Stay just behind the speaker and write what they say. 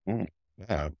Mm,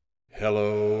 yeah.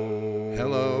 Hello.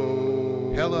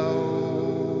 Hello.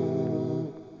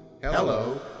 Hello.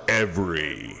 Hello.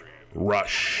 Every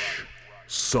Rush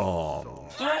song.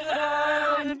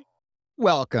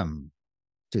 Welcome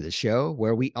to the show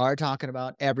where we are talking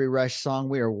about every Rush song.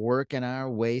 We are working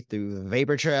our way through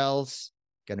Vapor Trails.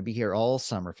 Going to be here all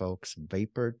summer, folks.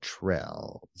 Vapor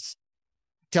Trails.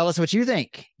 Tell us what you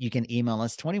think. You can email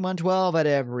us 2112 at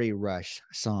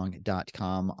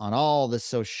everyrushsong.com on all the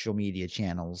social media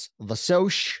channels. The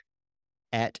Soch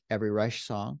at Every Rush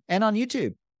Song and on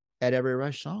YouTube at Every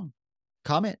Rush Song.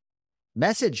 Comment,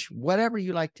 message, whatever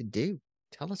you like to do.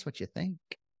 Tell us what you think.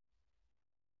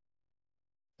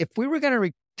 If we were going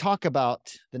to talk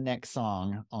about the next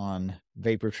song on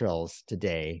Vapor Trails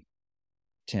today,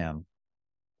 Tim,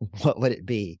 what would it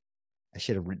be? I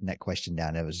should have written that question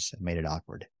down. It made it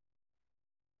awkward.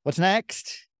 What's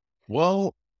next?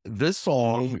 Well, this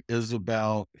song is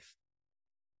about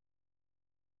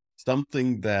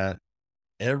something that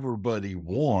everybody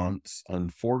wants.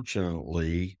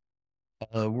 Unfortunately,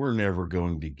 we're never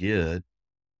going to get.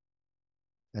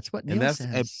 That's what Neil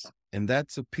says. And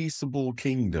that's a peaceable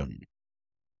kingdom.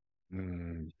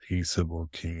 Peaceable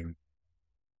King.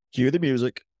 Cue the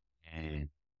music. Cue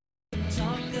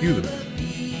the music.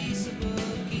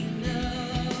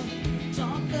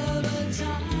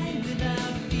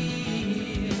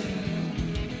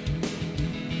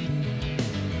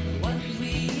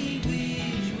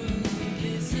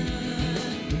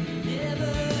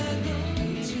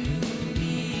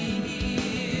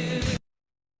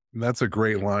 That's a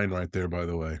great line right there, by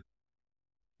the way.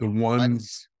 The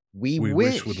ones we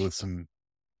wish would listen.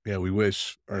 Yeah, we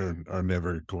wish are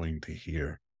never going to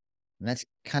hear. And that's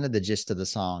kind of the gist of the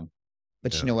song.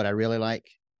 But you know what I really like?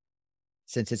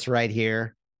 Since it's right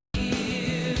here.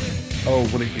 Oh,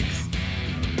 when it gets...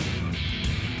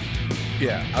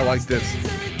 Yeah, I like this.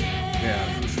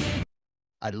 Yeah.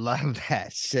 I love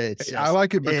that. I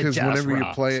like it because whenever you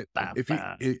play it, Bam,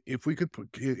 if we could put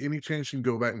any chance you can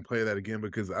go back and play that again,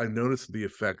 because I noticed the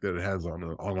effect that it has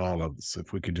on all of us.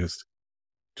 If we could just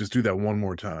do that one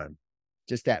more time.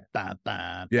 Just that bam,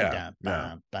 bam, yeah,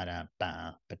 bam, bam,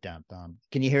 bam, bam, bam.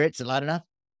 Can you hear it? Is it loud enough?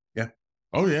 Yeah.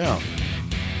 Oh yeah.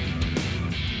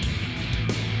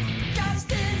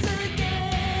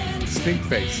 Stink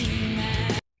face.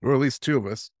 Or at least two of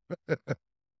us.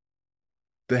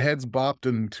 The heads bopped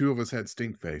and two of us had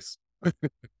stink face.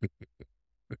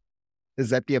 Is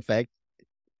that the effect?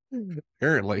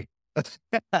 Apparently.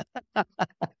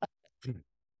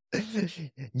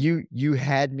 You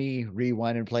had me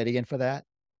rewind and play it again for that?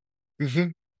 Mm-hmm.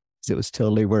 It was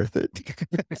totally worth it.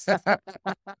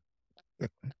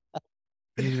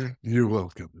 You're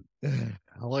welcome. Thank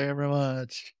you very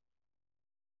much.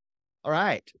 All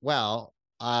right. Well,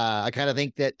 I kind of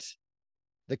think that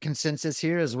the consensus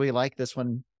here is we like this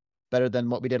one better than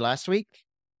what we did last week.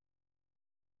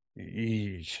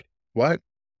 What?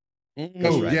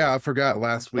 Oh, yeah, I forgot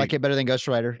last week. Like it better than Ghost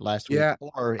Rider last week. Yeah,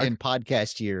 or in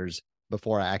podcast years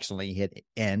before I accidentally hit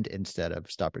end instead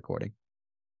of stop recording.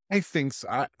 I think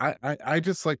so. I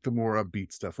just like the more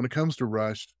upbeat stuff. When it comes to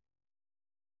Rush,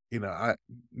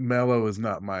 mellow is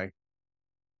not my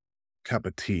cup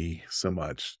of tea so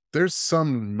much. There's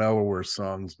some mellower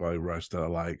songs by Rush that I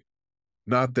like.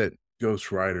 Not that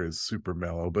Ghost Rider is super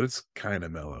mellow, but it's kind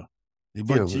of mellow.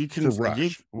 But you can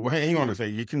hang on a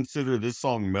second. You consider this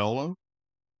song mellow?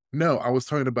 No, I was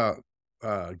talking about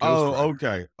Ghost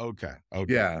Rider. Okay.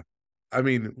 Yeah. I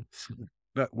mean,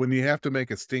 when you have to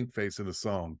make a stink face in a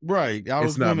song. Right. I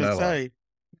was going to say.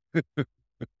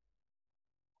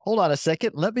 Hold on a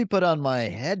second. Let me put on my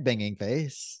head banging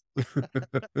face.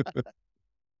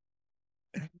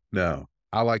 No,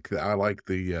 I like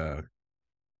the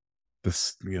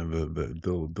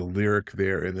lyric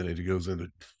there, and then it goes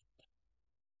into.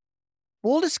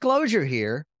 Full disclosure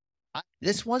here,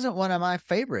 this wasn't one of my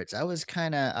favorites. I always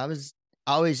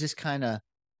just kind of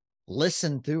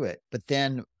listened through it, but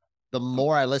then the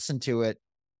more I listened to it,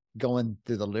 going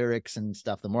through the lyrics and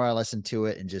stuff, the more I listened to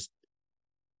it and just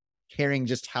hearing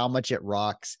just how much it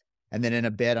rocks. And then in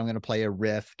a bit, I'm going to play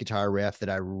a guitar riff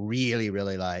that I really,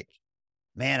 really like.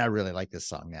 Man, I really like this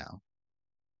song now.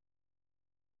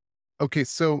 Okay,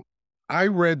 so I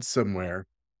read somewhere.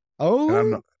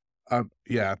 Oh,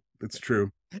 yeah, it's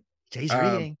true. Jay's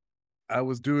reading. I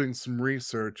was doing some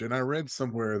research, and I read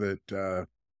somewhere that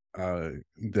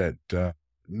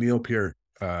Neil Peart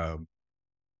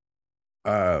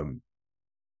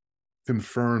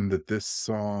confirmed that this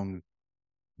song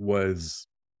was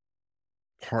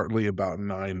partly about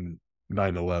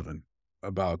 9/11,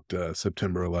 about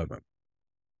September 11th.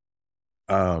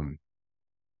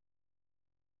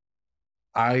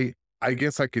 I I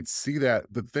guess I could see that.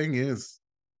 The thing is,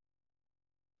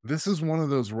 this is one of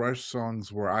those Rush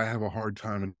songs where I have a hard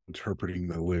time interpreting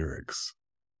the lyrics.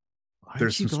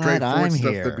 There's Aren't you some glad I'm straightforward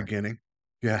stuff at the here? beginning.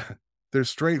 Yeah. They're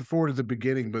straightforward at the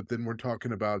beginning, but then we're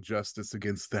talking about justice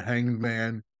against the hanged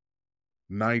man,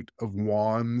 Knight of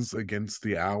Wands against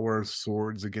the hour,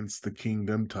 swords against the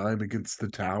kingdom, time against the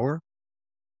tower.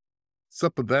 What's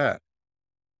up with that?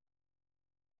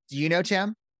 Do you know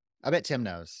Tim? I bet Tim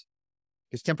knows.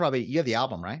 Because Tim probably, you have the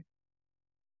album, right?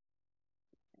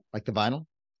 Like the vinyl?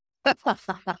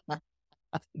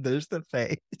 There's the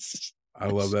face. I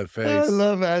love that I face.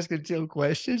 love asking Tim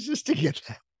questions just to get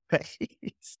that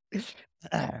face.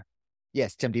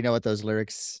 Yes, Tim, do you know what those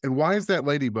lyrics? And why is that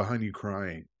lady behind you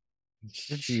crying?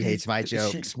 She hates my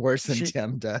jokes worse than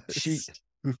Tim does.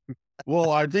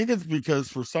 Well, I think it's because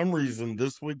for some reason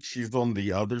this week she's on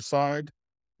the other side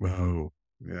Oh,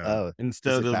 yeah.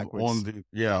 instead of backwards? on the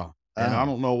and I Oh.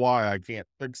 don't know why I can't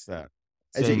fix that.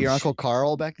 Is So it your Uncle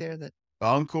Carl back there? That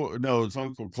No, it's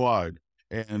Uncle Clyde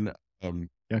and your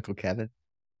Uncle Kevin?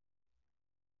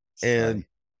 and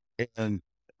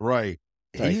right.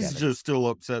 Sorry, He's Kevin. just still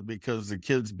upset because the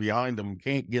kids behind him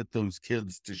can't get those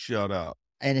kids to shut up.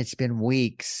 And it's been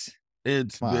weeks.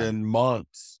 It's Come on. been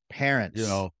months. Parents. You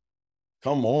know,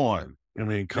 come on. I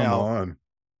mean, come Now, on.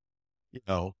 You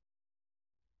know,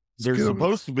 Let's they're get 'em-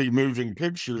 supposed to be moving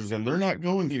pictures and they're not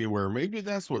going anywhere. Maybe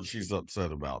that's what she's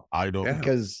upset about. I don't know.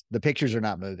 Because the pictures are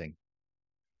not moving.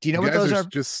 Do you know You what guys those are are?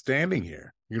 just standing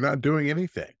here. You're not doing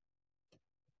anything.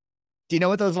 Do you know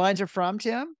what those lines are from,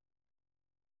 Tim?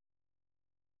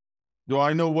 Do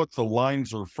I know what the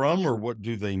lines are from or what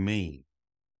do they mean?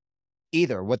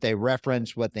 Either what they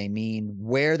reference, what they mean,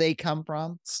 where they come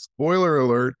from. Spoiler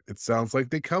alert, it sounds like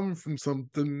they come from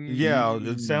something. Yeah,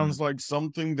 it sounds like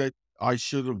something that I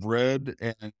should have read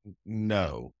and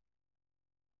no.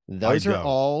 Those are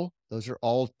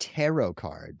all tarot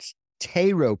cards.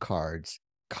 Tarot cards.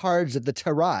 Cards of the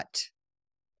tarot.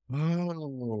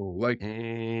 Oh, like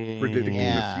predicting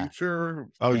Yeah. the future.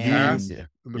 Oh, past, And-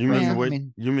 and the you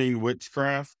present. mean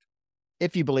witchcraft?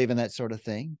 If you believe in that sort of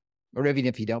thing, or even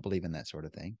if you don't believe in that sort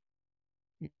of thing.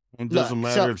 It doesn't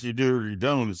Look, matter so- if you do or you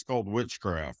don't. It's called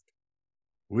witchcraft.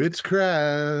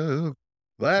 Witchcraft.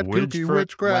 That kooky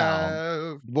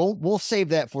witchcraft. We'll save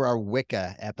that for our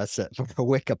Wicca episode, for our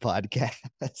Wicca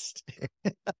podcast.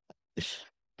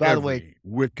 By the way,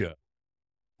 Wicca.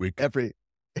 every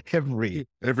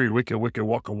Wicca,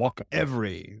 waka, waka.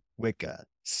 every Wicca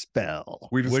spell.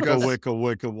 We Wicca, discuss, wicca,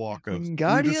 wicca, waka. we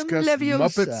Guardian discuss Leviosa.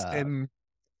 Muppets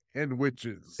and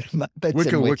witches. Muppets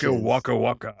Wicca, and wicca, witches. waka,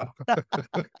 waka.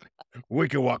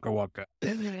 Wicca, waka, waka.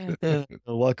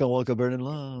 Waka waka burning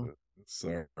low.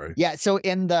 Sorry. Yeah, so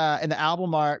in the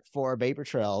album art for Vapor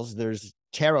Trails, there's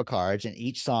tarot cards, and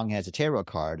each song has a tarot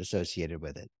card associated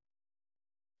with it.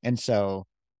 And so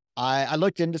I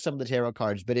looked into some of the tarot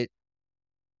cards, but it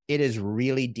is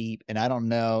really deep, and I don't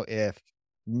know if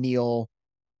Neil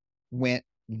went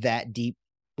that deep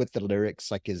with the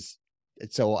lyrics, like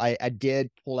so I did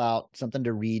pull out something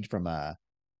to read from a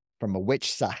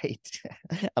witch site.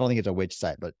 I don't think it's a witch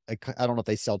site, but I don't know if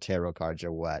they sell tarot cards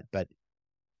or what, but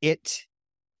it's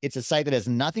a site that has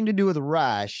nothing to do with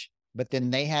Rush, but then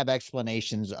they have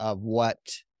explanations of what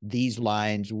these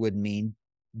lines would mean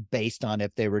based on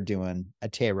if they were doing a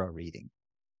tarot reading.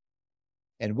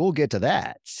 And we'll get to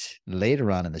that later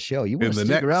on in the show. You want to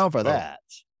stick around for that.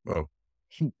 Oh.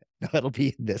 It'll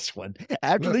be in this one.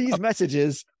 After these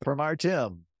messages from our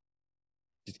Tim.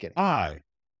 Just kidding. Hi.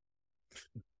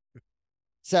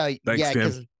 So, Thanks, yeah,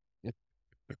 Tim.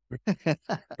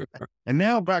 And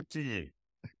now back to you.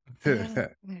 and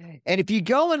if you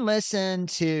go and listen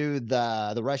to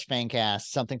the Rush Fancast,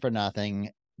 Something for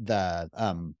Nothing, the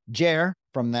Jer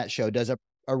from that show does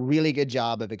a really good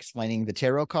job of explaining the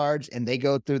tarot cards, and they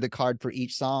go through the card for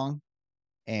each song.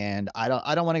 And I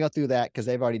don't want to go through that because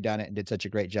they've already done it and did such a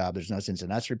great job. There's no sense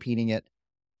in us repeating it.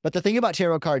 But the thing about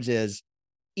tarot cards is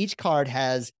each card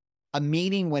has a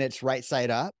meaning when it's right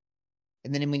side up.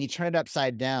 And then when you turn it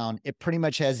upside down, it pretty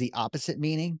much has the opposite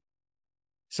meaning.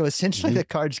 So essentially the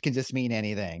cards can just mean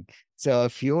anything. So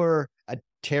if you're a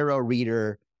tarot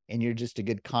reader and you're just a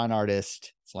good con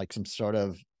artist, it's like some sort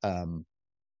of,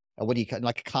 what do you call,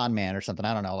 like a con man or something?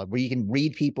 I don't know, like where you can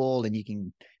read people and you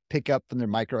can pick up from their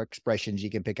micro expressions.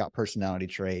 You can pick out personality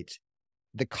traits.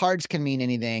 The cards can mean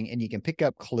anything, and you can pick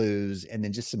up clues and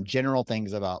then just some general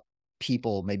things about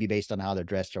people, maybe based on how they're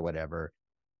dressed or whatever,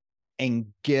 and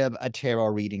give a tarot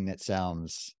reading that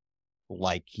sounds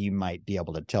like you might be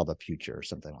able to tell the future or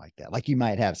something like that. Like you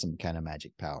might have some kind of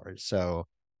magic powers. So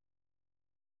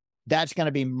that's going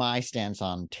to be my stance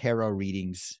on tarot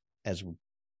readings as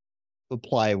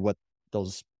apply what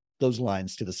those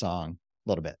lines to the song a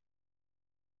little bit.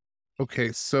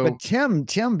 Okay, so But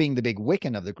Tim being the big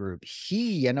Wiccan of the group,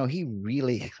 he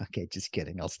really okay, just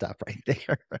kidding. I'll stop right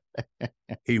there.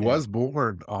 he was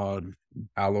born on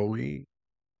Halloween,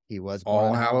 He was born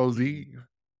All on Hallows Halloween. Eve.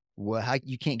 Well, how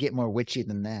you can't get more witchy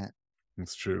than that.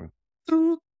 It's true.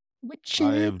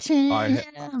 Witchy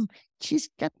Tim, she's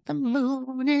got the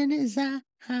moon in his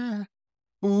eye.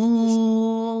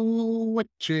 Ooh,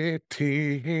 witchy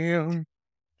Tim.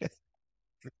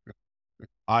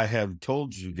 I have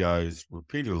told you guys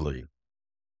repeatedly,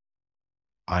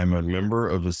 I'm a member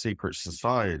of a secret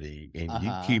society, and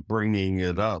you keep bringing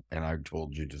it up, and I've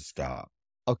told you to stop.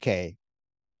 Okay.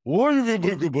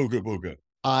 Booga.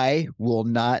 I will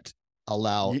not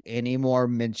allow any more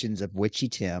mentions of Witchy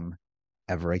Tim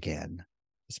ever again,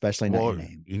 especially not your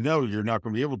name. You know you're not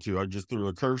going to be able to. I just threw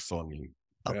a curse on you.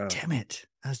 Oh, damn it.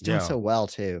 I was doing so well,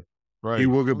 too. Right. He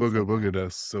booga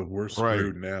us, so we're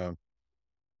screwed now.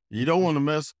 You don't want to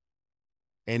mess.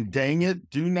 And dang it,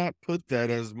 do not put that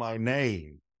as my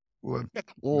name.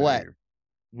 What?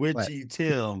 Witchy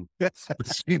Tim.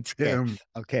 Witchy Tim.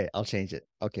 Okay, I'll change it.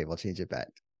 Okay, we'll change it back.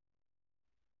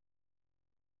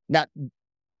 Now,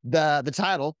 the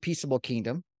title, Peaceable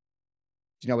Kingdom.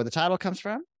 Do you know where the title comes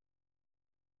from?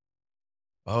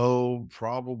 Oh,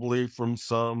 probably from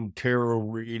some tarot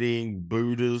reading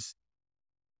Buddhist.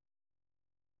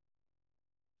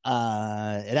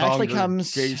 It actually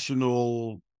comes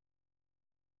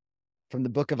from the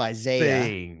book of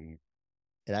Isaiah.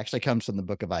 It actually comes from the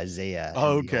book of Isaiah.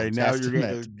 Okay, now you're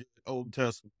going to get Old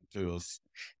Testament to us.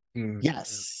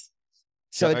 Yes.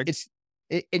 So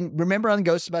and remember on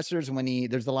Ghostbusters when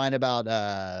there's the line about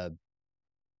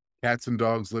cats and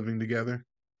dogs living together.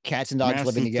 Cats and dogs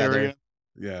living together.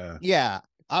 Yeah. Yeah.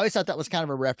 I always thought that was kind of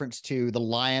a reference to the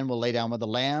lion will lay down with the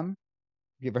lamb.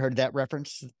 You ever heard that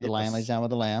reference? The lion lays down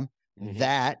with the lamb. Mm-hmm.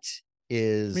 That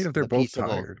is if they're both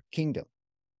tired. Kingdom.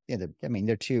 Yeah,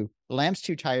 they're too. The lamb's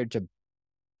too tired to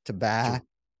baa,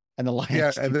 and the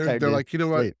lion's and they're like, you know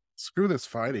what? Screw this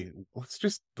fighting. Let's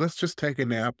just take a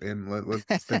nap and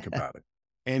let's think about it.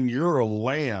 And you're a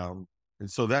lamb, and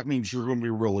so that means you're going to be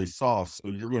really soft. So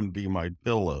you're going to be my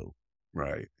pillow,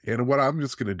 right? And what I'm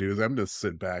just going to do is I'm just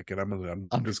sit back and I'm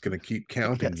just going to keep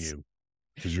counting you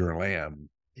because you're a lamb.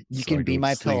 You can be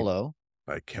my pillow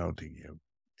by counting you,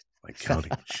 like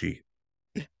counting sheep.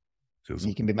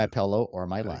 You can be my pillow or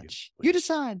my lunch. You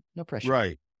decide. No pressure.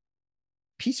 Right.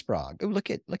 Peace frog. Oh, look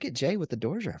at Jay with the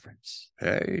Doors reference.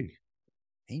 Hey,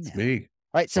 it's me.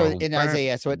 All right. So in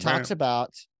Isaiah, so it talks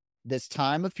about this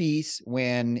time of peace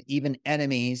when even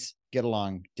enemies get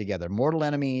along together, mortal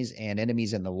enemies and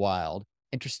enemies in the wild.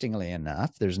 Interestingly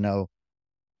enough, there's no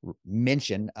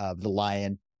mention of the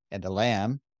lion and the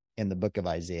lamb in the book of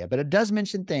Isaiah, but it does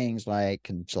mention things like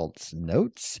consults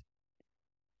notes,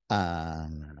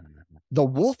 the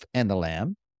wolf and the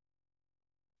lamb,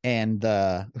 and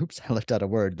I left out a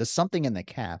word. The something in the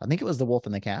calf. I think it was the wolf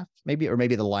and the calf, maybe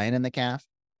the lion and the calf.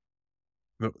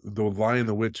 The lion,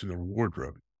 the witch, and the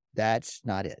wardrobe. That's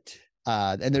not it.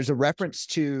 And there's a reference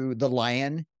to the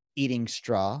lion eating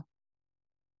straw.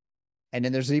 And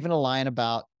then there's even a line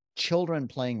about children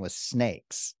playing with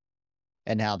snakes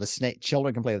and how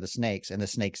children can play with the snakes and the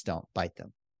snakes don't bite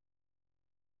them.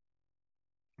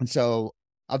 And so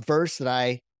a verse that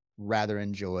I rather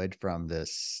enjoyed from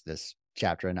this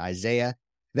chapter in Isaiah,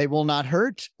 they will not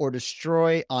hurt or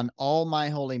destroy on all my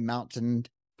holy mountain,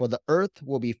 for the earth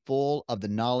will be full of the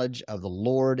knowledge of the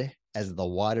Lord as the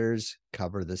waters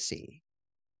cover the sea.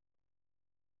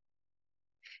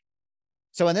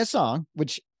 So in this song,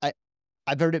 which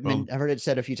I've heard it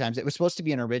said a few times, it was supposed to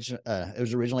be an original. It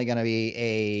was originally going to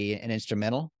be an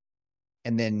instrumental,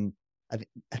 and then I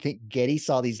think Getty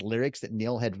saw these lyrics that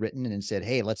Neil had written and said,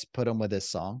 "Hey, let's put them with this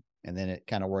song," and then it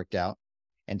kind of worked out.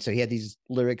 And so he had these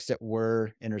lyrics that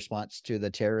were in response to the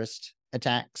terrorist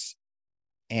attacks,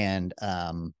 and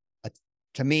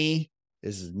to me,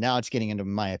 it's getting into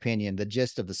my opinion. The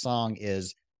gist of the song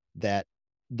is that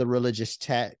the religious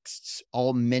texts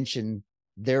all mention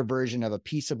their version of a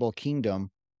peaceable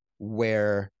kingdom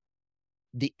where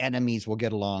the enemies will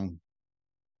get along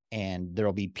and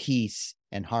there'll be peace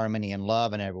and harmony and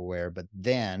love and everywhere. But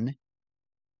then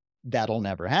that'll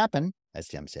never happen, as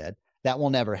Tim said. That will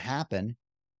never happen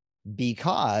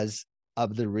because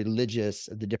of the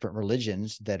different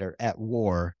religions that are at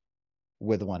war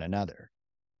with one another.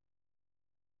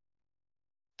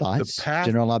 Thoughts? The path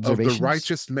general observations? Of the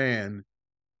righteous man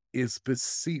is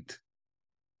beset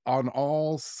on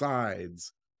all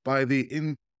sides by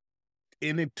the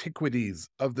iniquities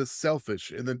of the selfish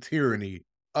and the tyranny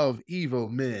of evil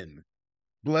men.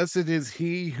 Blessed is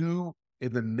he who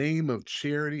in the name of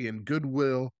charity and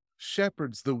goodwill,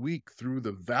 shepherds the weak through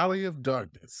the valley of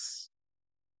darkness.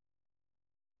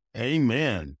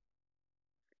 Amen.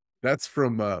 That's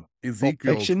from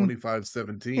Ezekiel Fiction?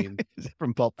 25:17. Is it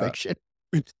from Pulp Uh, Fiction?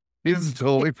 It's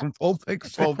totally from Pulp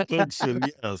Fiction. Pulp Fiction,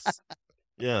 yes.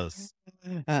 Yes.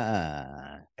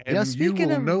 And you speaking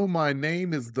will of, know my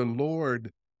name is the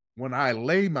Lord when I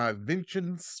lay my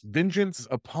vengeance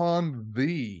upon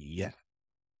thee.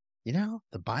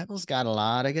 the Bible's got a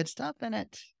lot of good stuff in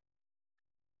it.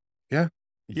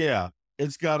 Yeah.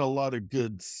 It's got a lot of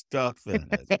good stuff in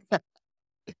it.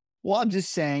 Well, I'm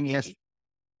just saying, yes,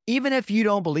 even if you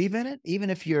don't believe in it, even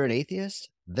if you're an atheist,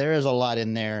 there is a lot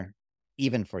in there,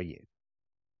 even for you.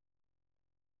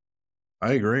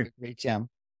 I agree. Great, Jim.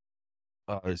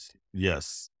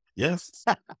 Yes. Yes.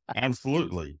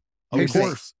 Absolutely. You're Of saying-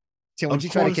 course. So would Of you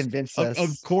try to course- convince us? Of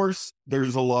course,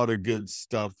 there's a lot of good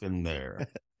stuff in there.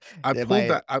 I Am pulled I-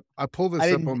 that. I pulled I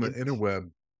this up didn't- on the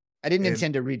interweb. I didn't and-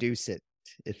 intend to reduce it,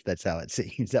 if that's how it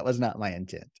seems. That was not my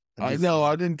intent. I know.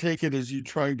 I didn't take it as you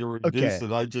trying to reduce Okay.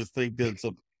 it. I just think that's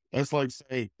like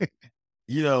saying,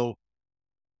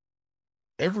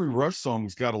 every Rush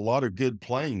song's got a lot of good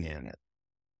playing in it.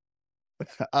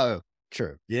 Oh,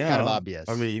 true. Yeah. Kind of obvious.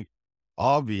 I mean,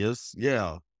 obvious.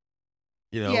 Yeah.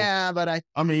 Yeah, but I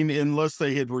unless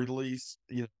they had released,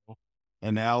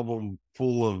 an album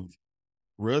full of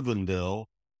Rivendell.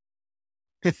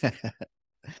 I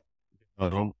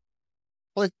don't.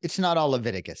 well, it's not all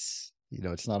Leviticus.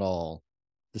 It's not all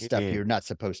the stuff Yeah. you're not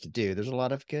supposed to do. There's a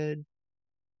lot of good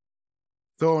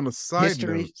So on a side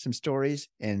history, note, some stories,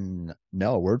 and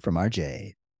a word from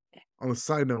RJ.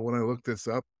 when I looked this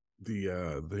up, the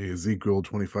Ezekiel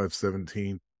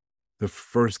 25:17,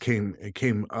 it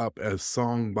came up as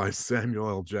song by Samuel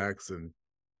L. Jackson.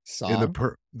 Song. And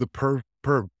the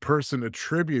person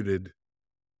attributed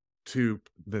to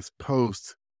this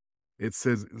post, it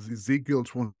says Ezekiel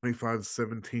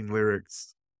 25:17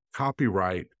 lyrics,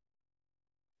 copyright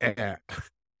at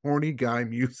Horny Guy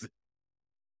Music.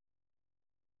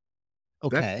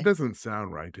 okay. That doesn't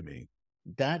sound right to me.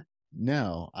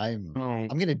 No, I'm Oh,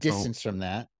 going to distance from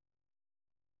that.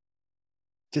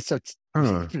 Just so.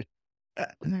 Huh.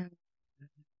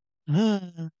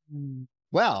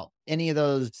 Well, any of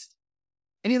those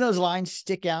lines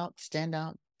stand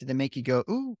out? Did they make you go,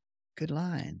 "Ooh, good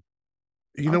line"?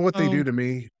 You know what they do to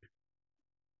me?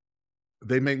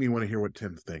 They make me want to hear what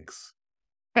Tim thinks.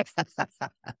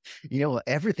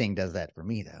 Everything does that for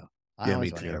me, though. I Yeah,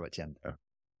 always me want to too. hear what Tim.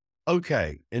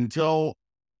 okay. Until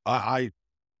I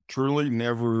truly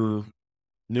never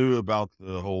knew about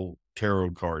the whole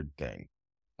tarot card thing.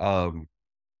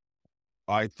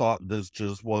 I thought this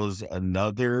just was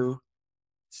another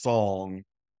song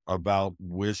about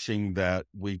wishing that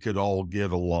we could all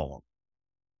get along.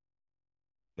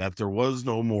 That there was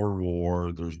no more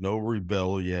war, there's no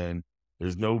rebellion,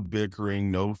 there's no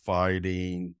bickering, no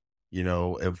fighting.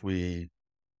 If we,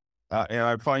 and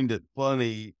I find it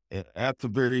funny at the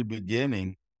very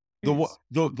beginning, the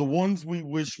ones we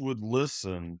wish would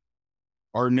listen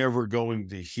are never going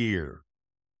to hear.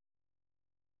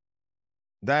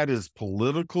 That is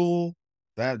political.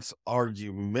 That's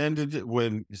argumentative.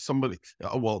 When somebody,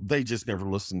 they just never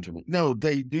listen to me. No,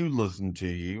 they do listen to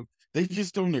you. They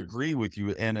just don't agree with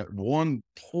you. And at one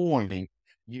point,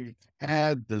 you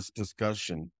had this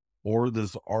discussion or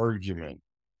this argument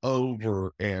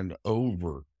over and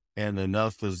over, and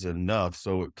enough is enough.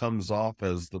 So it comes off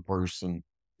as the person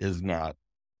is not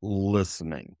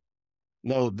listening.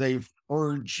 No, they've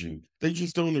heard you. They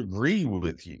just don't agree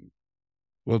with you.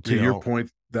 Well, to your point,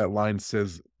 that line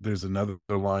says there's another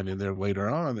line in there later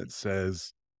on that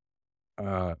says,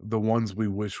 the ones we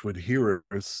wish would hear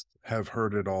us have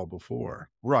heard it all before.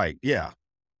 Right. Yeah.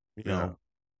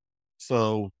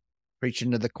 So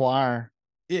Preaching to the choir.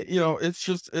 it's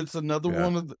another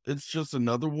Yeah. it's just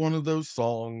another one of those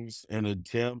songs, an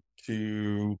attempt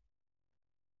to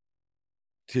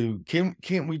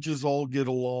can't we just all get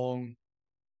along?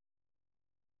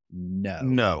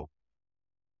 No.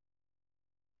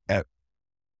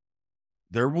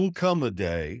 There will come a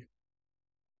day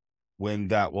when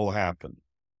that will happen.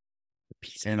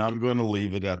 And I'm going to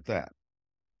leave it at that.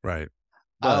 Right.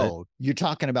 But, you're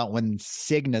talking about when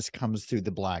Cygnus comes through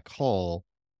the black hole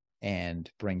and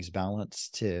brings balance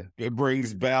to. It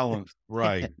brings balance.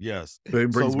 Right. Yes. But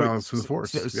it brings balance to the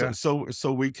force.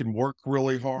 So we can work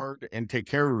really hard and take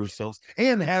care of ourselves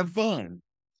and have fun.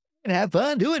 And have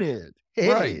fun doing it. Hey,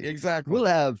 right. Exactly.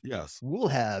 We'll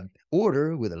have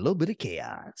order with a little bit of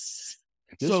chaos.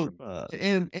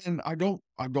 And I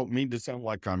don't mean to sound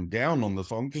like I'm down on the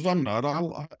song, because I'm not.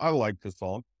 I like the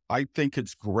song. I think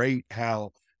it's great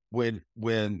how when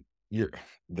you're,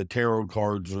 the tarot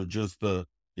cards are just the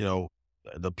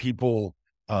people,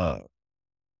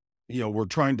 we're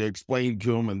trying to explain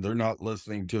to them and they're not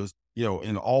listening to us,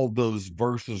 in all those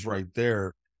verses right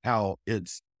there, how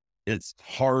it's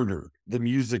harder. The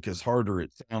music is harder.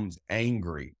 It sounds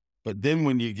angry. But then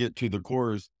when you get to the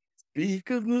chorus, speak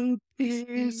of the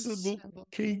peaceable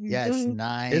Yeah, it's kingdom,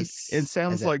 nice. it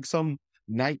sounds like some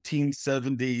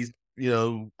 1970s,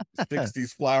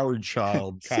 60s flower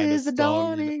child kind of Since the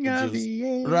song, dawning of just the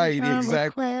age right, of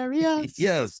exactly. Aquarius.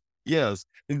 Yes, yes.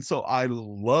 And so I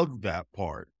love that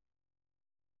part.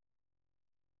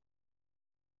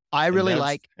 I really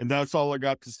like. And that's all I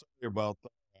got to say about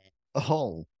that.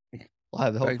 Oh,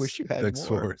 well, I hope wish you had Thanks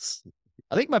more. for us.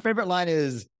 I think my favorite line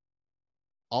is,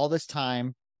 all this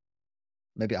time.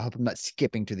 Maybe I hope I'm not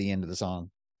skipping to the end of the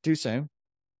song too soon.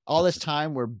 All this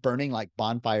time we're burning like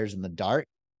bonfires in the dark.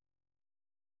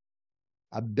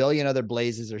 A billion other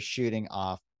blazes are shooting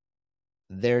off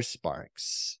their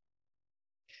sparks.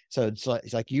 So it's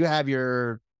like you have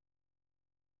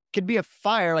could be a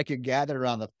fire, like you're gathered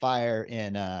around the fire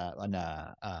in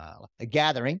a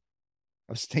gathering.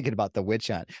 I was thinking about the witch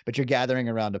hunt, but you're gathering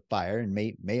around a fire, and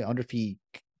I wonder if he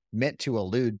meant to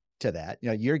allude to that.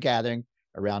 You're gathering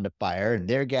around a fire and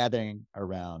they're gathering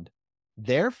around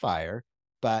their fire,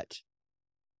 but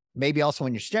maybe also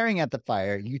when you're staring at the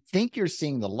fire, you think you're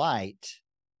seeing the light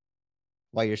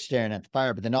while you're staring at the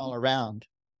fire, but then all around,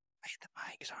 I hit the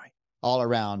mic, sorry. All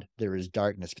around there is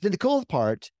darkness. But then the cool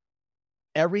part,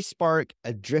 every spark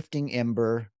a drifting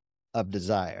ember of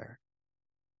desire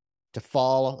to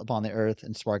fall upon the earth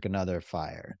and spark another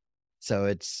fire. So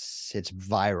it's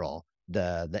viral.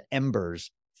 The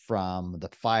embers from the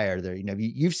fire there,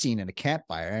 you've seen in a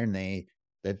campfire, and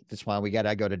that's why we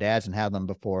gotta go to Dad's and have them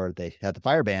before they have the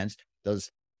fire bans.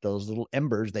 Those little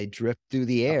embers, they drift through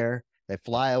the air, they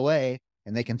fly away,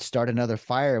 and they can start another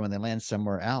fire when they land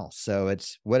somewhere else. So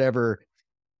it's whatever.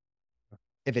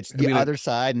 If it's the other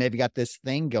side and they've got this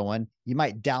thing going, you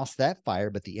might douse that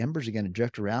fire, but the embers are going to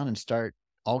drift around and start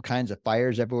all kinds of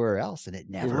fires everywhere else, and it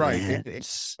never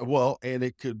ends. Well, and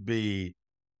it could be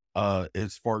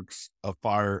it sparks a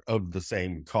fire of the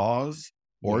same cause,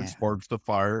 or it sparks the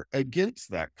fire against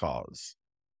that cause.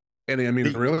 And I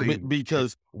mean, really,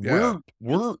 because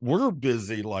we're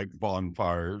busy like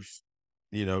bonfires,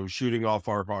 shooting off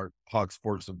our hot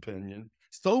sports opinion.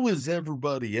 So is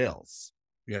everybody else.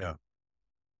 Yeah.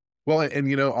 Well,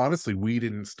 and honestly, we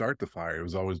didn't start the fire; it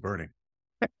was always burning.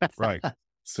 Right.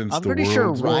 Since I'm the pretty sure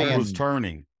world Ryan was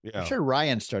turning. Yeah. I'm sure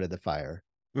Ryan started the fire.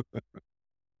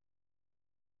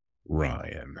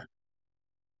 Ryan.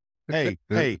 Hey.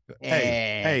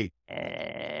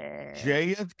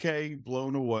 JFK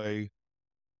blown away.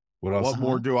 What else? What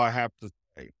more do I have to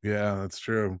say? Yeah, that's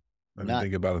true. I didn't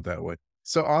think about it that way.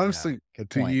 So honestly,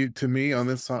 to me on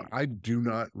this song, I do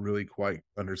not really quite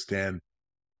understand.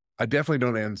 I definitely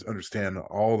don't understand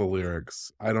all the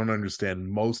lyrics. I don't understand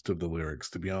most of the lyrics,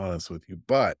 to be honest with you,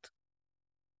 but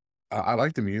I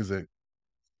like the music.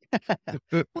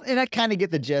 Well, and I kind of get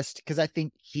the gist, because I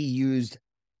think he used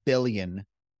billion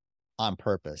on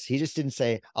purpose. He just didn't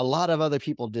say a lot of other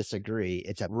people disagree.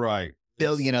 It's a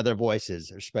billion other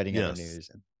voices are spreading other news.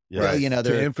 And billion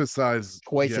other to emphasize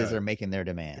voices are making their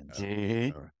demands. Yeah.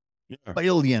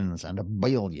 Billions and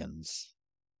billions.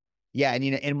 Yeah, and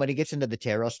and when it gets into the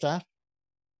tarot stuff,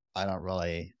 I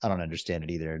don't understand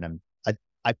it either. And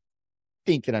I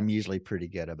think that I'm usually pretty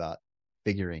good about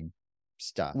figuring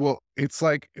stuff. Well, it's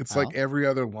like every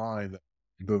other line.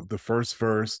 The first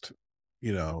verse,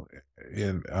 is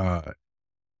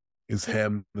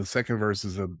him. The second verse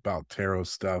is about tarot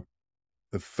stuff.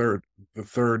 The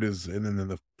third is, and then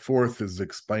the fourth is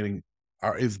explaining.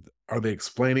 Are they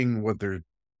explaining what they're?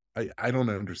 I don't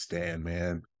understand,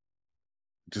 man.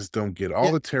 Just don't get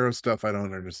all the tarot stuff. I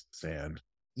don't understand.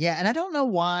 Yeah, and I don't know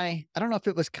why. I don't know if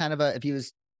it was kind of if he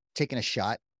was taking a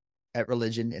shot at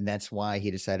religion, and that's why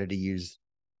he decided to use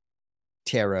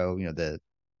tarot.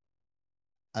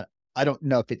 I don't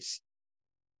know if it's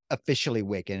officially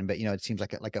Wiccan, but it seems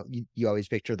like you always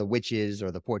picture the witches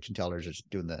or the fortune tellers just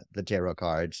doing the tarot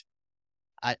cards.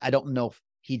 I don't know if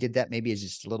he did that. Maybe as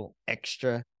just a little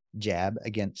extra jab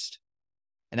against.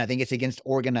 And I think it's against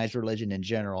organized religion in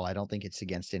general. I don't think it's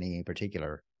against any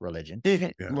particular religion.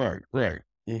 Right.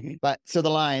 Mm-hmm. But so the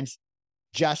lines,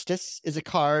 Justice is a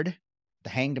card. The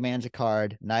Hanged Man's a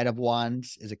card. Knight of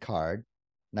Wands is a card.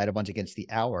 Knight of Wands against the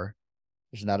Hour.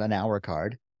 There's not an Hour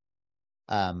card.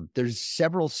 There's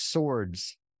several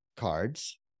Swords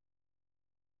cards.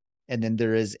 And then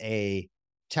there is a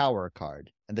Tower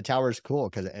card. And the Tower is cool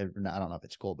because I don't know if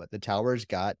it's cool, but the Tower's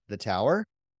got the Tower,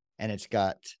 and it's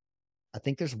got, I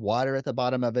think there's water at the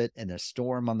bottom of it and a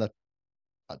storm on the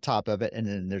top of it, and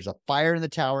then there's a fire in the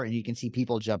tower, and you can see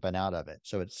people jumping out of it.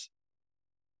 So it's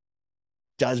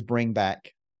does bring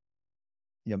back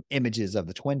images of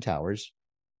the Twin Towers,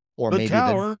 or The maybe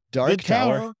tower, the Dark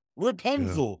Tower.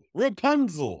 Rapunzel,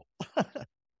 Rapunzel.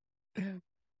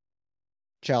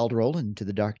 Child roll into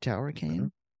the Dark Tower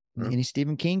came. Any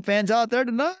Stephen King fans out there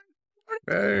tonight?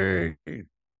 Hey.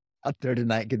 Out there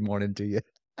tonight. Good morning to you.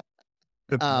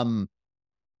 The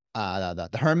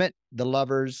Hermit, the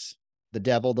Lovers, the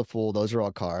Devil, the Fool. Those are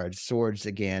all cards. Swords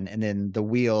again, and then the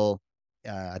Wheel.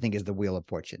 I think is the Wheel of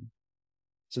Fortune.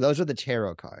 So those are the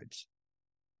tarot cards.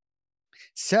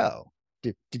 So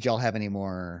did y'all have any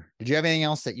more? Did you have anything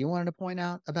else that you wanted to point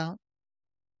out about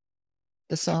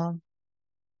the song?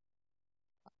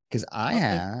 Because I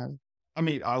have. I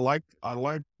mean, I like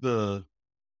the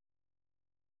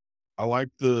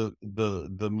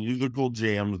musical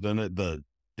jams in it. The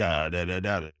da da da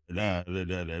da da da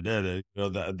da da da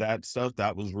da. That stuff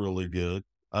that was really good.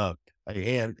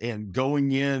 And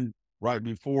going in right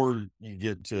before you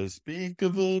get to speak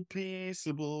of a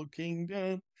peaceable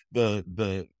kingdom,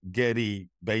 the Getty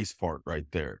bass part right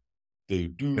there.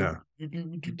 Yeah.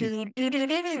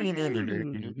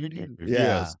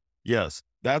 Yes,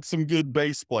 that's some good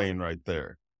bass playing right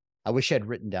there. I wish I'd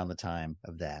written down the time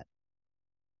of that.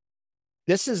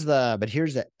 This is but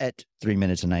here's at 3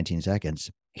 minutes and 19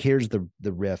 seconds. Here's the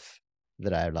riff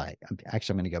that I like. I'm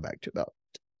going to go back to about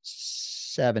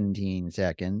 17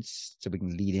 seconds so we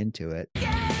can lead into it.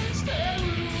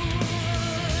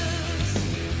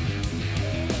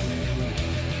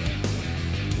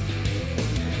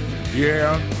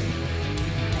 Yeah.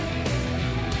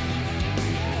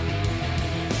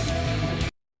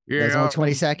 That's only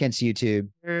 20 seconds, YouTube.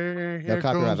 No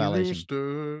copyright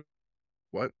violation.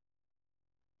 What?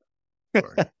 Da,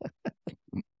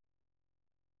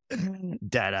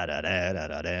 da, da, da, da,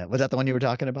 da, da. Was that the one you were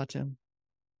talking about, Tim?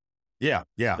 Yeah.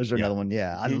 There's another one.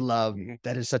 Yeah. I love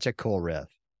that. Is such a cool riff.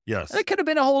 Yes. It could have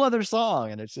been a whole other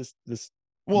song, and it's just this.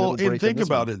 Well, and think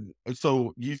about it.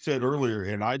 So you said earlier,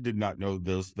 and I did not know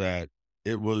this, that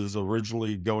it was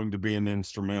originally going to be an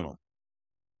instrumental.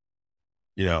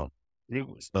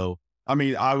 So I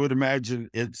mean, I would imagine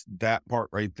it's that part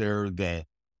right there, that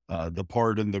the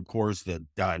part in the chorus that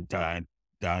dun dun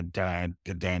dun dun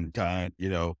dun dun,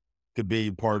 could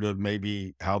be part of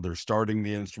maybe how they're starting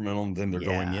the instrumental, and then they're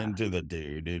going into the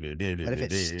do do do do do. What if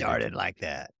it started like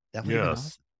that? That would have been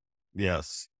awesome.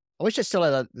 Yes. I wish I still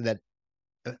had that.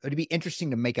 It'd be interesting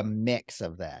to make a mix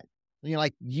of that.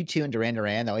 Like U2 and Duran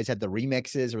Duran, they always had the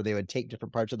remixes where they would take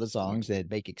different parts of the songs. They'd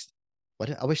make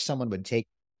I wish someone would take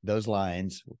those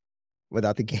lines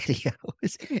without the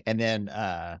Gettios and then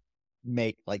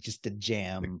make like just a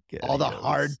jam, all the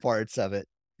hard parts of it.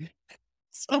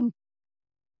 You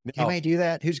may do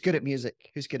that. Who's good at music?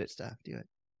 Who's good at stuff? Do it.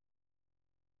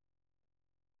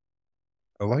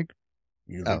 I like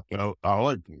music. I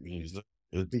like music.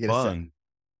 It's fun.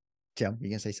 Tim, you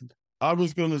gonna say something? I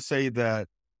was going to say that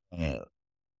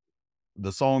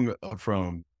the song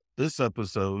from this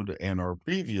episode and our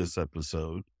previous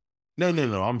episode. No.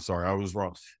 I'm sorry. I was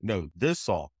wrong. No, this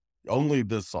song, only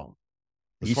this song,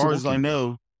 as far as I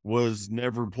know, was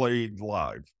never played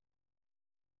live.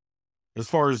 As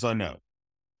far as I know,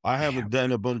 I haven't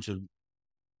done a bunch of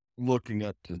looking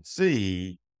up to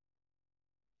see,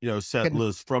 set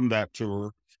lists from that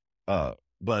tour.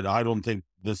 But I don't think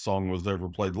this song was ever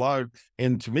played live.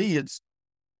 And to me, it's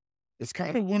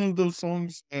kind of one of those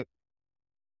songs that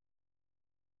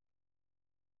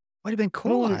would have been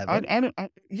cool. And I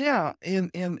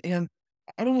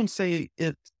don't want to say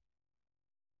it's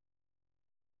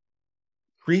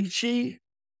preachy,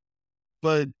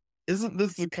 but isn't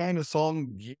this the kind of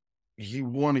song you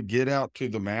want to get out to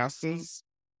the masses?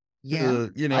 Yeah,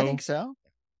 I think so.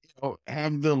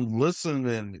 Have them listen,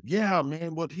 and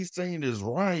man, what he's saying is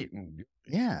right. And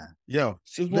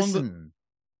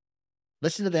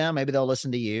listen to them. Maybe they'll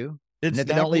listen to you. And if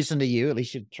they don't listen to you, at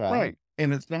least you try. Right.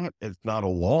 And it's not a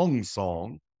long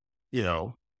song,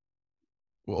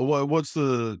 What's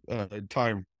the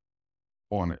time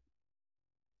on it?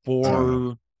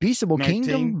 For Peaceable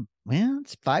Kingdom? Well,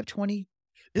 it's 5:20.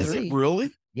 Is it really?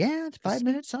 Yeah, it's 5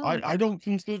 minutes song. I don't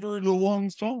consider it a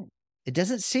long song. It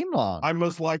doesn't seem long. I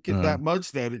must like it that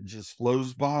much that it just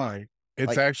flows by.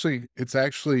 It's actually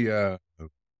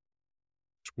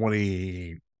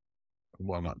 20,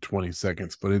 well, not 20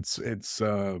 seconds, but it's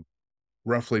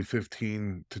roughly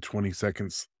 15 to 20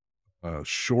 seconds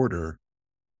shorter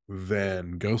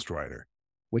than Ghost Rider,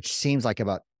 which seems like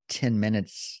about 10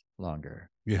 minutes longer.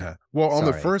 Yeah. Well, on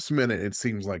the first minute, it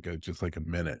seems like just like a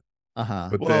minute.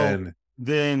 But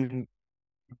then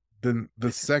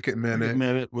the second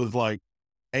minute was like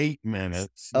 8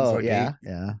 minutes. Oh, like yeah, 8.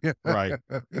 yeah. Right.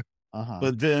 Uh-huh.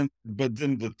 But then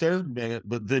the third minute,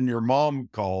 but then your mom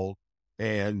called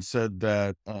and said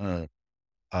that,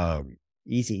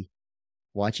 Easy.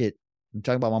 Watch it. I'm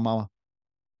talking about my mama.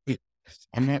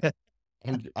 I'm not,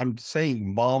 I'm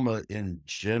saying mama in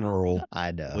general,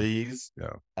 I know. please.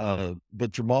 Yeah.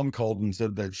 But your mom called and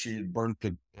said that she had burnt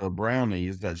the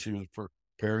brownies that she was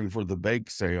preparing for the bake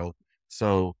sale.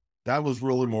 So that was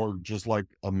really more just like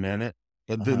a minute.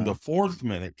 But then the fourth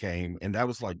minute came, and that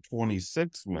was like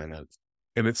 26 minutes.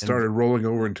 And it started rolling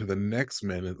over into the next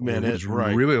minute, which was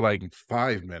right. really like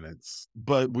 5 minutes.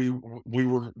 But we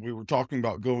were talking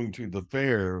about going to the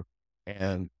fair,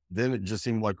 and then it just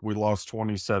seemed like we lost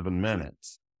 27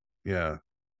 minutes. Yeah.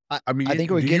 I mean, I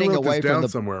think we're you getting wrote this away from down the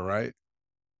somewhere, right?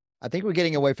 I think we're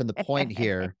getting away from the point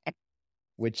here,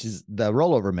 which is the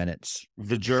rollover minutes.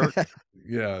 The jerk.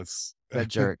 Yes. The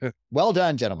jerk. Well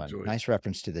done, gentlemen. Enjoy. Nice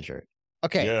reference to the jerk.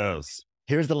 Okay. Yes.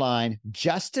 Here's the line: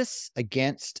 Justice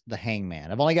against the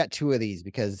hangman. I've only got 2 of these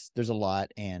because there's a lot,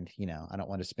 and I don't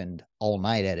want to spend all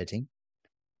night editing.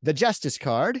 The Justice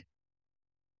card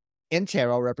in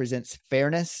tarot represents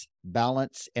fairness,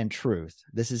 balance, and truth.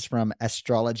 This is from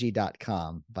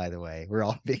astrology.com, by the way. We're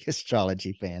all big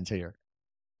astrology fans here.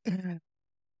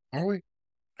 Are we?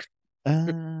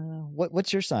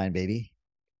 What's your sign, baby?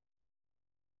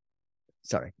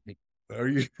 Sorry. Are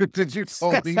you? Did you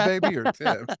call me baby or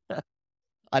Tim?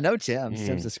 I know Tim.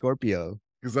 Tim's a Scorpio.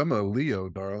 Because I'm a Leo,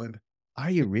 darling. Are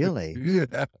you really?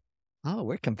 Yeah. Oh,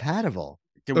 we're compatible.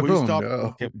 Can we Oh, stop?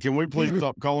 no. Can we please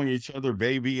stop calling each other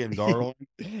baby and darling?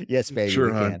 Yes, baby, Sure,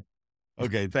 we hon. can.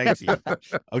 Okay, thank you.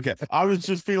 Okay, I was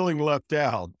just feeling left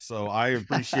out, so I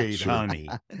appreciate Sure. honey.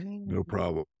 No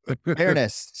problem.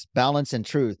 Fairness, balance, and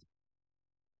truth.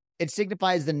 It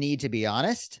signifies the need to be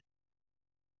honest.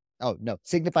 Oh, no.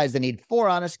 Signifies the need for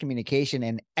honest communication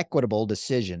and equitable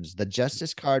decisions. The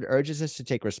Justice card urges us to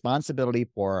take responsibility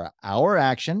for our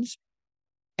actions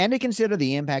and to consider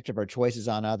the impact of our choices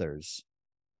on others.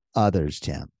 Others,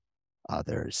 Tim.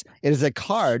 Others. It is a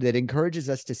card that encourages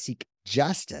us to seek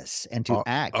justice and to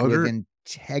act with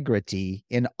integrity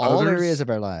in all areas of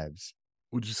our lives.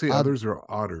 Would you say others or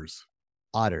otters?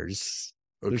 Otters.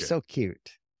 Okay. They're so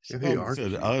cute. Yeah, they Oh, are said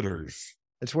cute. udders.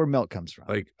 That's where milk comes from.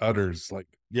 Like udders. Like,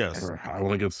 Yes. I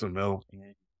want to get some milk.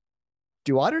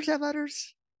 Do otters have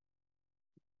udders?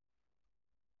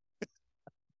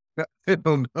 I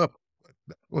don't know.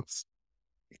 That was.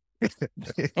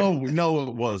 Oh no,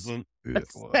 it wasn't. It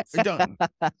was. Done.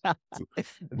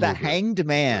 The Hanged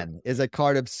Man is a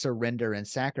card of surrender and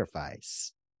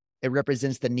sacrifice. It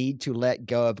represents the need to let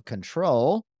go of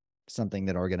control, something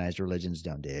that organized religions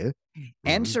don't do,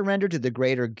 and surrender to the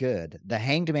greater good. The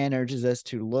Hanged Man urges us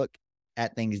to look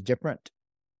at things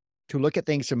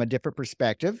from a different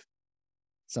perspective,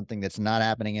 something that's not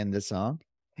happening in this song,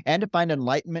 and to find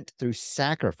enlightenment through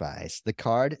sacrifice. The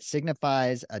card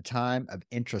signifies a time of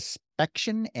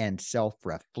introspection and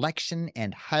self-reflection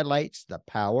and highlights the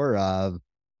power of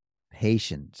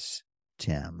patience,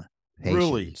 Tim.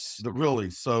 Patience. Really.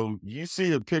 So you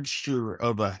see a picture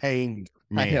of a hanged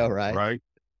man, I know, right? Right?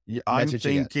 Yeah, I'm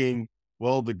thinking,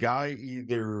 well, the guy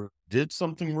either did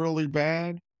something really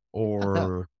bad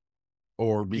or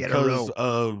because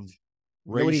of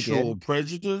racial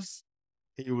prejudice,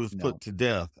 he was put to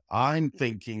death. I'm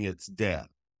thinking it's death.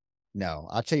 No,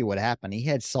 I'll tell you what happened. He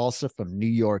had salsa from New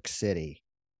York City.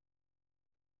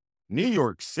 New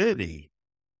York City?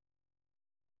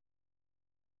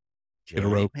 In a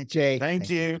row. Jay. Thank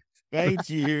you. Thank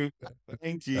you.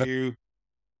 Thank you.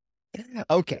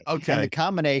 Okay. And the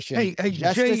combination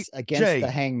justice against the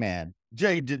hangman.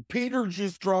 Jay, did Peter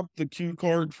just drop the cue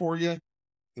card for you?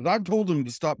 Because I told him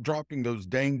to stop dropping those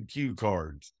dang cue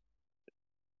cards.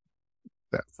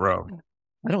 That from?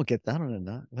 I don't get that. I don't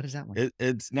know. What is that one?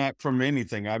 It's not from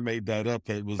anything. I made that up.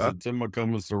 It was a Tim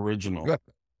McComas original.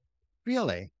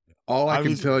 Really? All I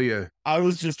can tell you. I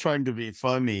was just trying to be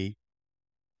funny.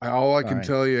 All I can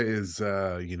tell you is,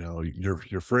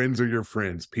 your friends are your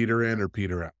friends. Peter in or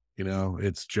Peter out.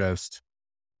 It's just.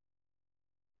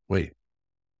 Wait.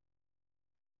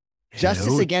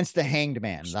 Justice against the hanged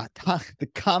man. The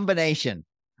combination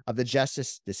of the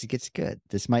justice. This gets good.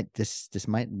 This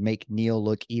might make Neil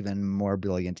look even more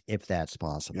brilliant if that's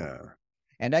possible. Yeah.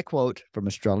 And I quote from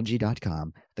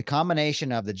astrology.com, the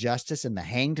combination of the justice and the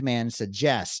hanged man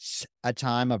suggests a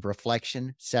time of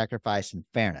reflection, sacrifice, and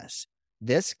fairness.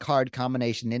 This card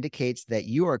combination indicates that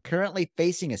you are currently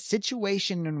facing a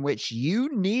situation in which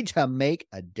you need to make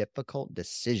a difficult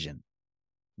decision.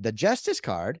 The Justice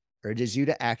card urges you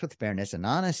to act with fairness and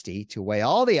honesty, to weigh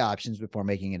all the options before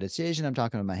making a decision. I'm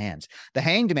talking with my hands. The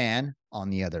Hanged Man, on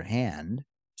the other hand,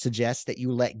 suggests that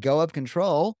you let go of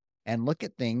control and look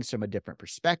at things from a different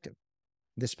perspective.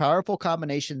 This powerful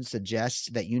combination suggests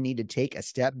that you need to take a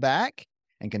step back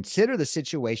and consider the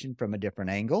situation from a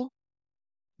different angle.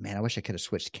 Man, I wish I could have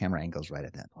switched camera angles right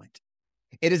at that point.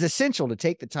 It is essential to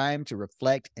take the time to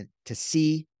reflect and to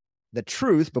see the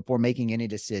truth before making any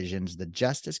decisions. The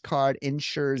Justice card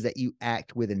ensures that you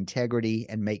act with integrity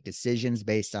and make decisions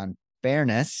based on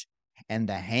fairness. And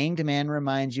the Hanged Man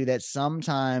reminds you that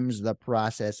sometimes the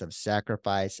process of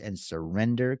sacrifice and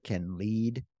surrender can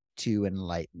lead to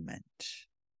enlightenment.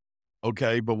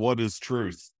 Okay, but what is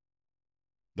truth?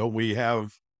 Don't we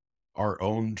have our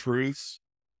own truths?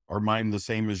 Are mine the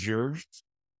same as yours?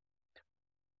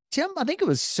 Tim, I think it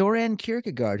was Soren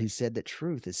Kierkegaard who said that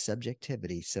truth is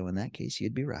subjectivity. So in that case,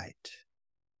 you'd be right.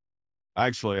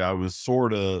 Actually, I was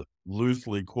sort of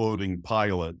loosely quoting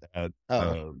Pilate at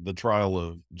the trial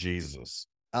of Jesus.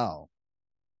 Oh,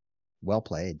 well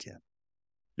played, Tim.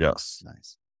 Yes.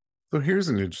 Nice. So here's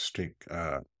an interesting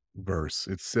verse.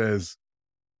 It says,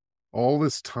 all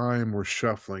this time we're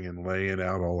shuffling and laying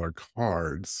out all our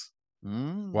cards,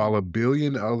 while a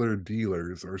billion other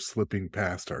dealers are slipping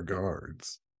past our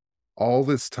guards. All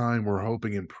this time we're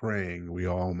hoping and praying we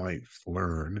all might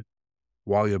learn,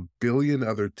 while a billion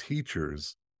other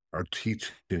teachers are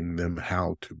teaching them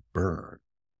how to burn.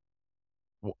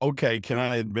 Well, okay, can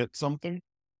I admit something?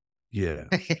 Yeah.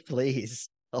 Please,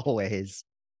 always.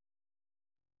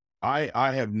 I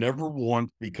have never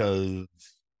once, because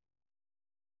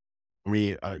I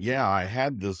mean, yeah, I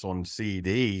had this on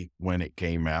CD when it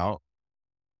came out,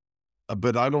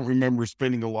 but I don't remember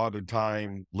spending a lot of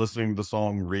time listening to the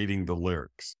song, reading the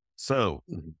lyrics. So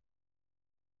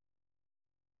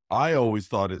I always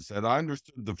thought it said, I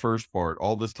understood the first part.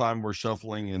 All this time we're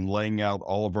shuffling and laying out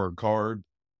all of our cards.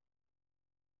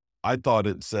 I thought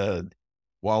it said,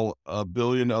 while a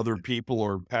billion other people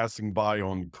are passing by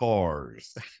on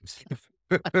cars.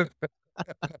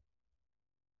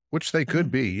 Which they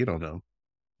could be, you don't know.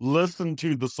 Listen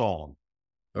to the song.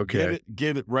 Okay.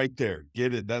 Get it right there.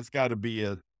 Get it. That's got to be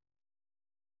a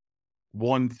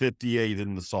 158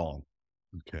 in the song.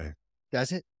 Okay.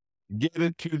 Does it? Get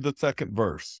it to the second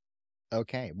verse.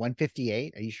 Okay.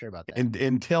 158. Are you sure about that?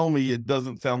 And tell me it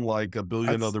doesn't sound like a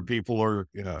billion other people are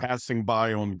passing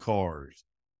by on cars.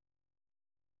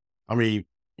 I mean,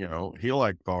 you know, he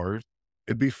liked cars.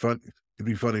 It'd be fun. It'd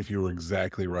be funny if you were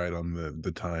exactly right on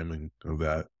the timing of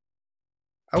that.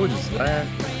 I would just laugh.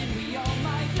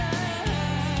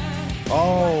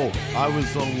 Oh, I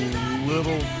was a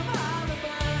little.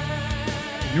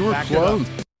 You were close.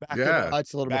 Oh,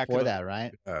 it's a little before that,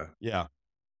 right? Yeah.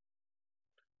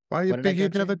 Why you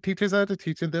thinking other teachers are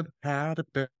teaching them how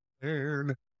to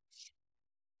burn?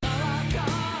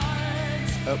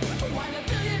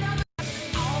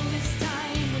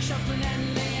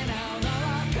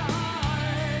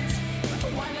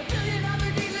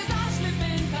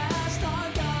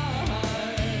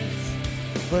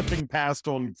 Slipping past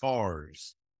on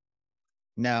cars.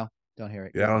 No, don't hear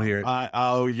it. Yeah, I don't hear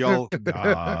it. Y'all.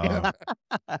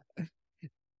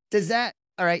 Does that,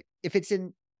 all right, if it's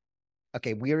in,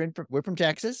 okay, we're from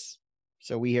Texas,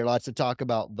 so we hear lots of talk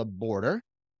about the border.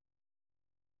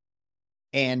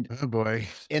 And oh boy,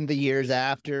 in the years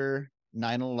after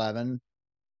 9/11,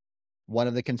 one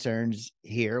of the concerns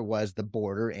here was the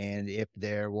border, and if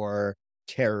there were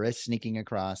terrorists sneaking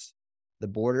across the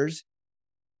borders.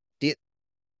 It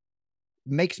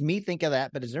makes me think of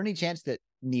that, but is there any chance that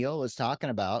Neil was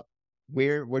talking about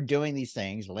we're doing these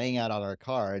things, laying out all our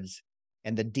cards,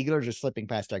 and the dealers are slipping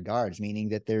past our guards, meaning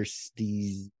that there's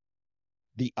the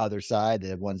other side,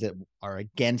 the ones that are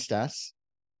against us,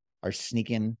 are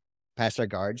sneaking past our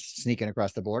guards, sneaking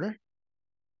across the border?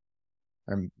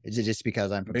 Or is it just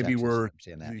because I'm from maybe Texas? we're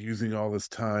that? using all this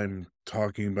time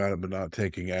talking about it but not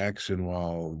taking action,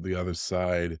 while the other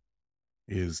side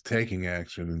is taking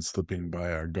action and slipping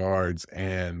by our guards,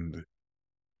 and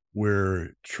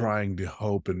we're trying to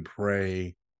hope and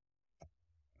pray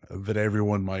that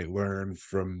everyone might learn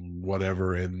from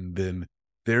whatever, and then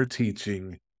they're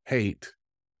teaching hate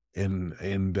and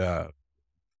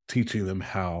teaching them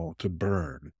how to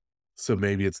burn. So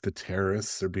maybe it's the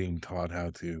terrorists are being taught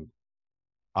how to.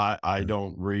 I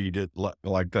don't read it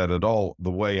like that at all.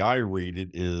 The way I read it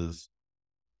is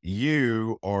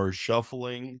you are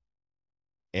shuffling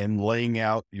and laying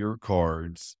out your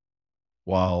cards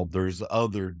while there's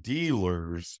other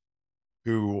dealers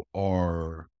who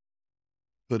are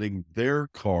putting their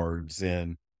cards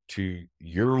in to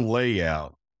your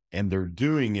layout, and they're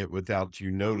doing it without you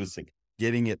noticing,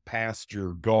 getting it past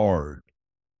your guard.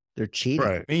 They're cheating.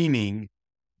 Right. Meaning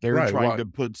they're trying Why? to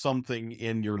put something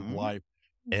in your life.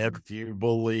 If you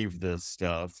believe this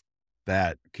stuff,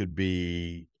 that could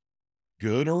be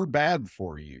good or bad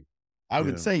for you. I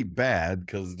would Yeah. say bad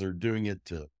because they're doing it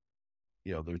to,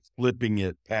 they're slipping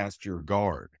it past your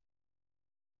guard.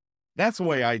 That's the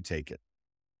way I take it.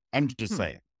 I'm just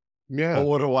saying. Yeah. But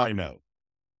what do I know?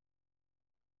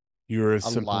 You're a A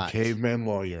simple lot. caveman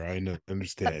lawyer. I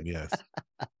understand. Yes.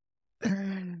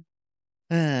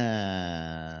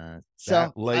 So That I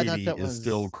thought lady that is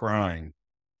still was, crying.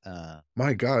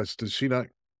 My gosh, does she not?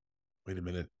 Wait a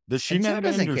minute. Does she and Tim not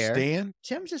doesn't care. understand?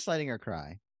 Tim's just letting her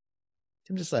cry.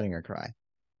 And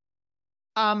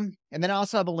then I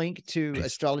also have a link to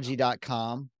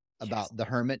astrology.com about the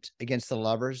hermit against the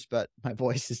lovers, but my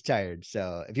voice is tired.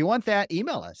 So if you want that,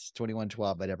 email us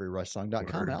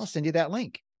 2112@everyrushsong.com and I'll send you that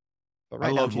link. But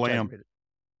right I now, love Lamp.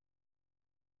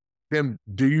 Tim,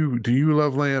 do you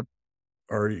love lamp,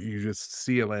 or you just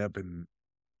see a lamp and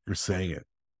you're saying it?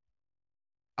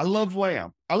 I love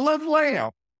Lamp. I love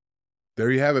Lamp. There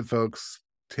you have it, folks.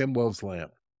 Tim loves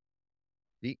lamp.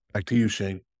 Back to you,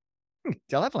 Shane.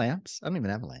 Do I have lamps? I don't even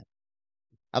have a lamp.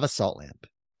 I have a salt lamp.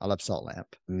 I love salt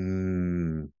lamp.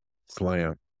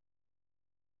 Slam.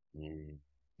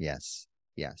 Yes.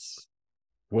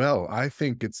 Well, I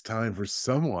think it's time for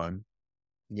someone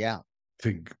Yeah.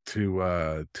 to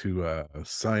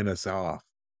sign us off.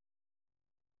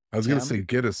 I was going to Tim? say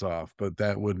get us off, but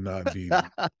that would not be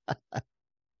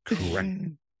correct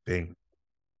thing.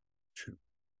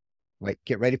 Wait,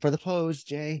 get ready for the pose,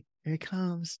 Jay. Here it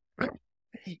comes.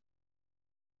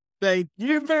 Thank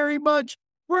you very much,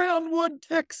 Brownwood,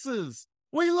 Texas.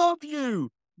 We love you.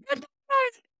 Good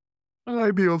night. Ay,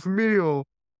 Dios mío.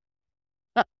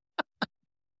 I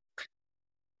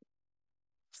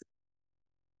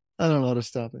don't know how to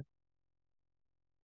stop it.